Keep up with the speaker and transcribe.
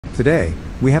Today,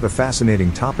 we have a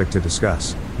fascinating topic to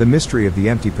discuss: the mystery of the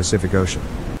empty Pacific Ocean.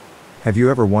 Have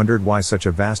you ever wondered why such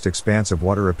a vast expanse of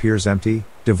water appears empty,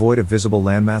 devoid of visible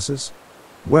landmasses?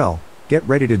 Well, get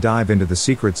ready to dive into the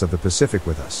secrets of the Pacific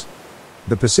with us.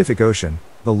 The Pacific Ocean,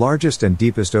 the largest and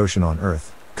deepest ocean on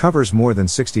Earth, covers more than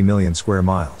 60 million square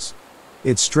miles.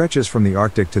 It stretches from the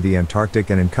Arctic to the Antarctic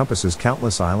and encompasses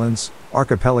countless islands,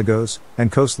 archipelagos,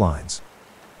 and coastlines.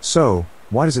 So,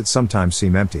 why does it sometimes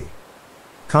seem empty?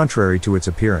 Contrary to its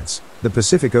appearance, the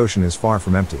Pacific Ocean is far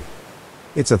from empty.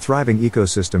 It's a thriving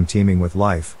ecosystem teeming with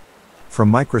life, from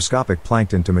microscopic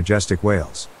plankton to majestic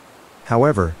whales.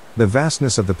 However, the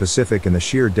vastness of the Pacific and the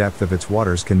sheer depth of its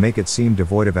waters can make it seem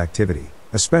devoid of activity,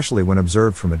 especially when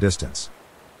observed from a distance.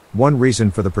 One reason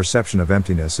for the perception of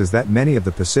emptiness is that many of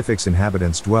the Pacific's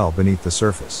inhabitants dwell beneath the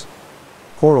surface.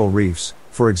 Coral reefs,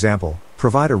 for example,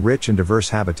 provide a rich and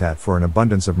diverse habitat for an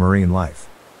abundance of marine life.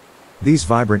 These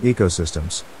vibrant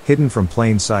ecosystems, hidden from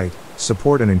plain sight,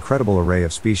 support an incredible array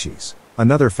of species.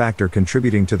 Another factor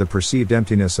contributing to the perceived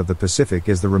emptiness of the Pacific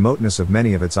is the remoteness of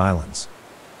many of its islands.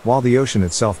 While the ocean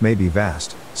itself may be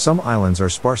vast, some islands are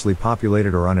sparsely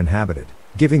populated or uninhabited,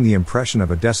 giving the impression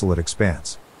of a desolate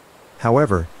expanse.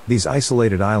 However, these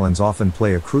isolated islands often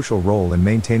play a crucial role in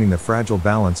maintaining the fragile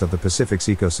balance of the Pacific's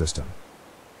ecosystem.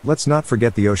 Let's not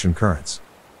forget the ocean currents.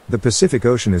 The Pacific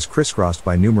Ocean is crisscrossed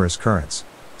by numerous currents,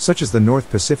 such as the North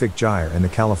Pacific Gyre and the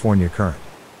California Current.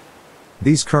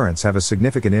 These currents have a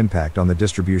significant impact on the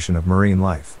distribution of marine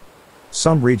life.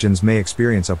 Some regions may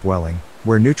experience upwelling,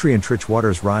 where nutrient-rich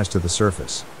waters rise to the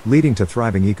surface, leading to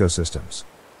thriving ecosystems.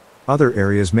 Other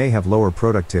areas may have lower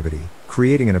productivity,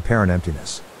 creating an apparent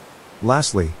emptiness.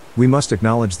 Lastly, we must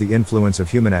acknowledge the influence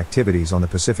of human activities on the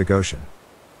Pacific Ocean.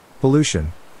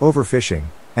 Pollution, overfishing,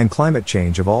 and climate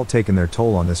change have all taken their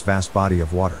toll on this vast body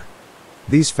of water.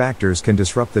 These factors can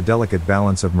disrupt the delicate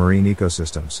balance of marine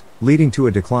ecosystems, leading to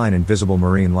a decline in visible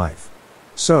marine life.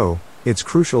 So, it's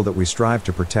crucial that we strive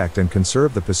to protect and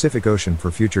conserve the Pacific Ocean for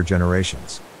future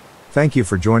generations. Thank you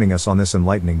for joining us on this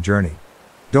enlightening journey.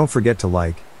 Don't forget to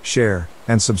like, share,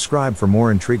 and subscribe for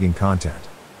more intriguing content.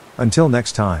 Until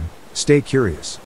next time, stay curious.